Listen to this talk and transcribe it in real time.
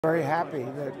Very happy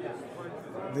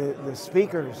that the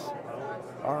speakers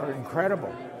are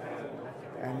incredible,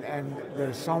 and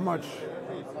there's so much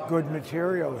good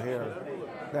material here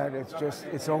that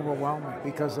it's overwhelming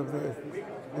because of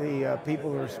the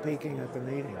people who are speaking at the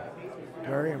meeting.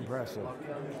 Very impressive.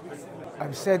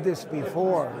 I've said this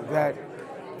before, that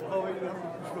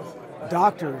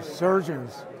doctors,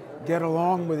 surgeons get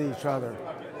along with each other.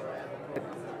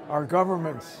 Our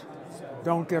governments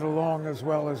don't get along as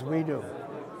well as we do.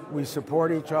 We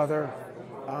support each other,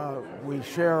 we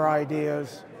share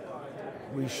ideas,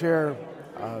 we share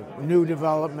new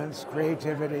developments,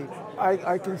 creativity.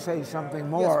 I can say something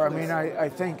more. Yes, I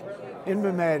think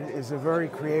INVAMED is a very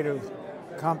creative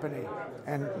company,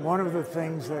 and one of the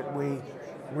things that we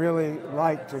really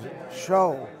like to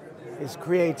show is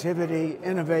creativity,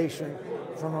 innovation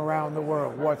from around the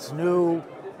world. What's new,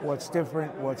 what's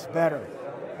different, what's better.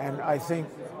 And I think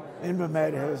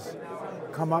INVAMED has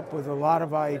come up with a lot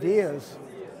of ideas.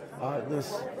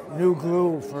 This new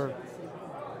glue for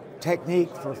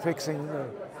technique for fixing the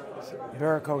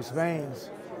varicose veins,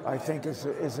 I think is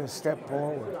a step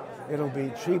forward. It'll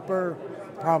be cheaper,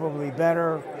 probably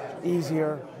better,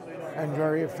 easier, and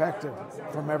very effective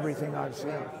from everything I've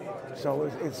seen. So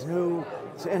it's new,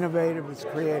 it's innovative, it's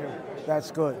creative.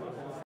 That's good.